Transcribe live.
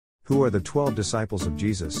Who are the 12 disciples of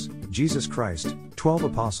Jesus? Jesus Christ, 12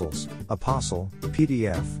 apostles, Apostle,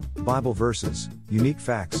 PDF, Bible verses, unique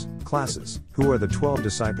facts, classes. Who are the 12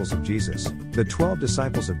 disciples of Jesus? The 12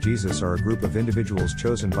 disciples of Jesus are a group of individuals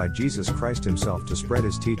chosen by Jesus Christ himself to spread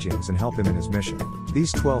his teachings and help him in his mission.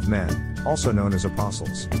 These 12 men, also known as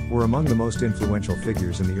apostles, were among the most influential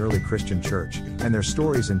figures in the early Christian church, and their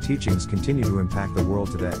stories and teachings continue to impact the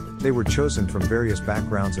world today. They were chosen from various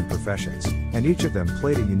backgrounds and professions, and each of them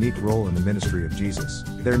played a unique role in the ministry of Jesus.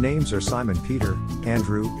 Their names are Simon Peter,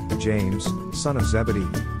 Andrew, James, son of Zebedee,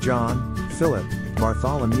 John, Philip,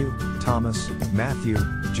 Bartholomew, Thomas, Matthew,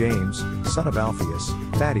 James, son of Alphaeus,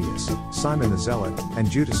 Thaddeus, Simon the Zealot, and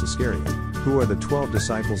Judas Iscariot. Who are the 12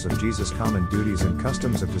 disciples of Jesus? Common duties and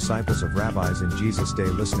customs of disciples of rabbis in Jesus' day.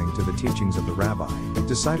 Listening to the teachings of the rabbi.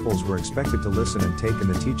 Disciples were expected to listen and take in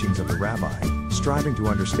the teachings of the rabbi, striving to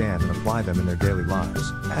understand and apply them in their daily lives.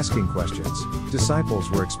 Asking questions. Disciples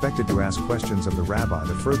were expected to ask questions of the rabbi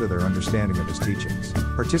to further their understanding of his teachings.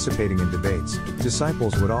 Participating in debates.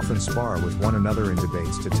 Disciples would often spar with one another in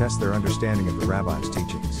debates to test their understanding of the rabbi's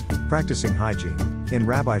teachings. Practicing hygiene. In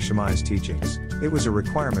Rabbi Shammai's teachings, it was a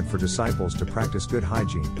requirement for disciples to practice good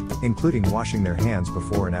hygiene, including washing their hands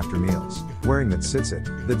before and after meals. Wearing the tzitzit.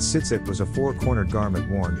 The tzitzit was a four-cornered garment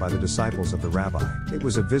worn by the disciples of the rabbi. It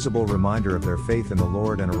was a visible reminder of their faith in the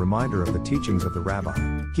Lord and a reminder of the teachings of the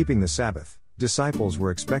rabbi. Keeping the Sabbath. Disciples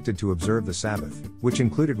were expected to observe the Sabbath, which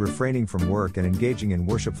included refraining from work and engaging in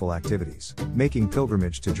worshipful activities. Making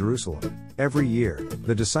pilgrimage to Jerusalem. Every year,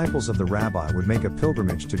 the disciples of the rabbi would make a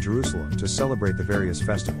pilgrimage to Jerusalem to celebrate the various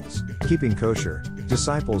festivals. Keeping kosher.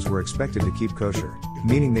 Disciples were expected to keep kosher,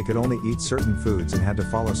 meaning they could only eat certain foods and had to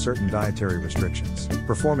follow certain dietary restrictions.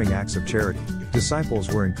 Performing acts of charity. Disciples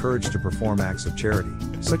were encouraged to perform acts of charity,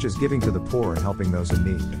 such as giving to the poor and helping those in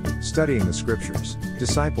need. Studying the scriptures.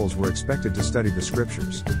 Disciples were expected to study the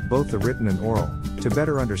scriptures, both the written and oral, to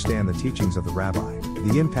better understand the teachings of the rabbi.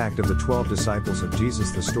 The impact of the 12 disciples of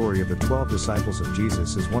Jesus. The story of the 12 disciples of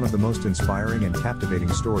Jesus is one of the most inspiring and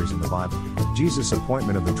captivating stories in the Bible. Jesus'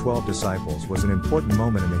 appointment of the 12 disciples was an important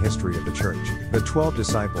moment in the history of the church. The 12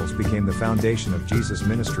 disciples became the foundation of Jesus'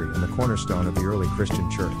 ministry and the cornerstone of the early Christian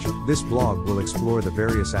church. This blog will explore the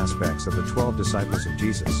various aspects of the 12 disciples of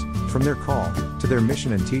Jesus, from their call, to their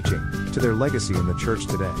mission and teaching, to their legacy in the church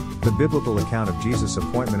today. The biblical account of Jesus'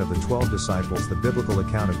 appointment of the 12 disciples. The biblical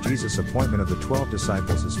account of Jesus' appointment of the 12 disciples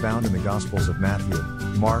is found in the Gospels of Matthew,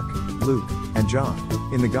 Mark, Luke, and John.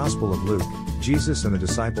 In the Gospel of Luke, Jesus and the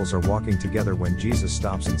disciples are walking together when Jesus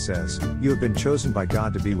stops and says, "You have been chosen by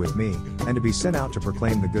God to be with me, and to be sent out to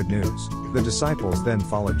proclaim the good news." The disciples then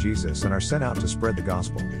follow Jesus and are sent out to spread the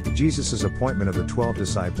gospel. Jesus' appointment of the 12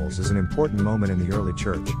 disciples is an important moment in the early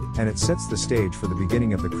church, and it sets the stage for the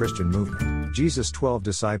beginning of the Christian movement. Jesus' 12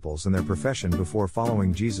 disciples and their profession before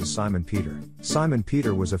following Jesus. Simon Peter. Simon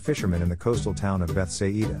Peter was a fisherman in the coastal town of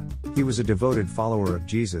Bethsaida. He was a devoted follower of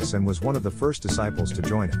Jesus and was one of the first disciples to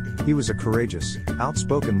join him. He was a courageous,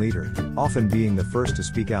 outspoken leader, often being the first to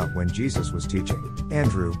speak out when Jesus was teaching.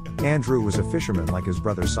 Andrew. Andrew was a fisherman like his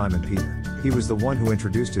brother Simon Peter. He was the one who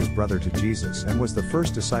introduced his brother to Jesus and was the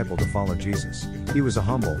first disciple to follow Jesus. He was a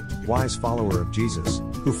humble, wise follower of Jesus,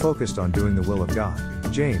 who focused on doing the will of God.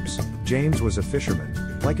 James. James was a fisherman,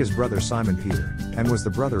 like his brother Simon Peter, and was the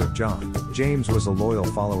brother of John. James was a loyal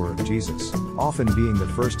follower of Jesus, often being the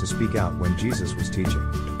first to speak out when Jesus was teaching.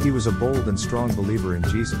 He was a bold and strong believer in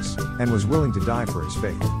Jesus, and was willing to die for his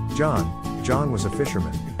faith. John. John was a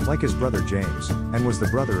fisherman, like his brother James, and was the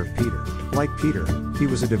brother of Peter. Like Peter, he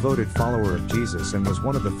was a devoted follower of Jesus and was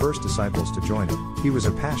one of the first disciples to join him. He was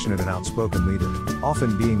a passionate and outspoken leader,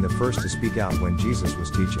 often being the first to speak out when Jesus was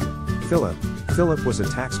teaching. Philip. Philip was a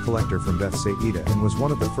tax collector from Bethsaida and was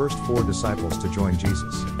one of the first 4 disciples to join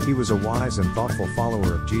Jesus. He was a wise and thoughtful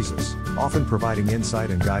follower of Jesus, often providing insight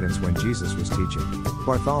and guidance when Jesus was teaching.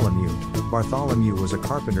 Bartholomew. Bartholomew was a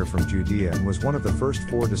carpenter from Judea and was one of the first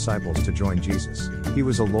 4 disciples to join Jesus. He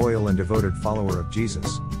was a loyal and devoted follower of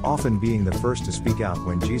Jesus, often being the first to speak out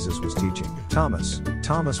when Jesus was teaching. Thomas.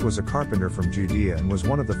 Thomas was a carpenter from Judea and was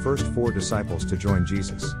one of the first 4 disciples to join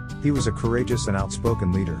Jesus. He was a courageous and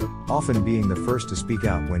outspoken leader, often being the first to speak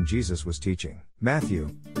out when Jesus was teaching. Matthew.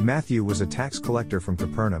 Matthew was a tax collector from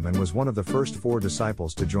Capernaum and was one of the first 4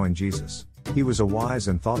 disciples to join Jesus. He was a wise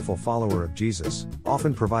and thoughtful follower of Jesus,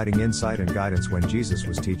 often providing insight and guidance when Jesus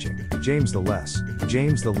was teaching. James the Less.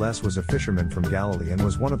 James the Less was a fisherman from Galilee and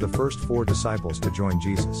was one of the first 4 disciples to join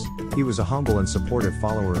Jesus. He was a humble and supportive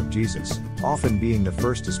follower of Jesus, often being the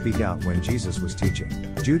first to speak out when Jesus was teaching.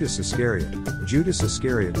 Judas Iscariot. Judas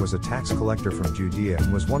Iscariot was a tax collector from Judea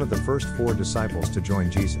and was one of the first 4 disciples to join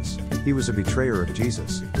Jesus. He was a betrayer of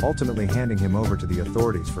Jesus, ultimately handing him over to the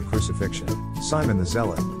authorities for crucifixion. Simon the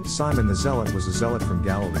Zealot. Simon the Zealot was a zealot from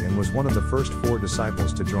Galilee and was one of the first 4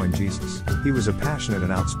 disciples to join Jesus. He was a passionate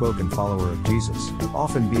and outspoken follower of Jesus,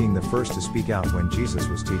 often being the first to speak out when Jesus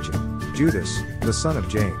was teaching. Judas, the son of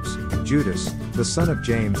James. Judas, the son of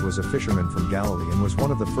James, was a fisherman from Galilee and was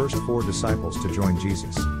one of the first 4 disciples to join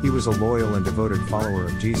Jesus. He was a loyal and devoted follower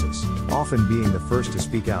of Jesus, often being the first to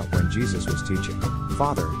speak out when Jesus was teaching.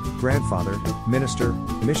 Father, grandfather, minister,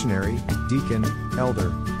 missionary, deacon,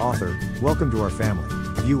 elder, author, welcome to our family.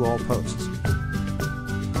 View all posts.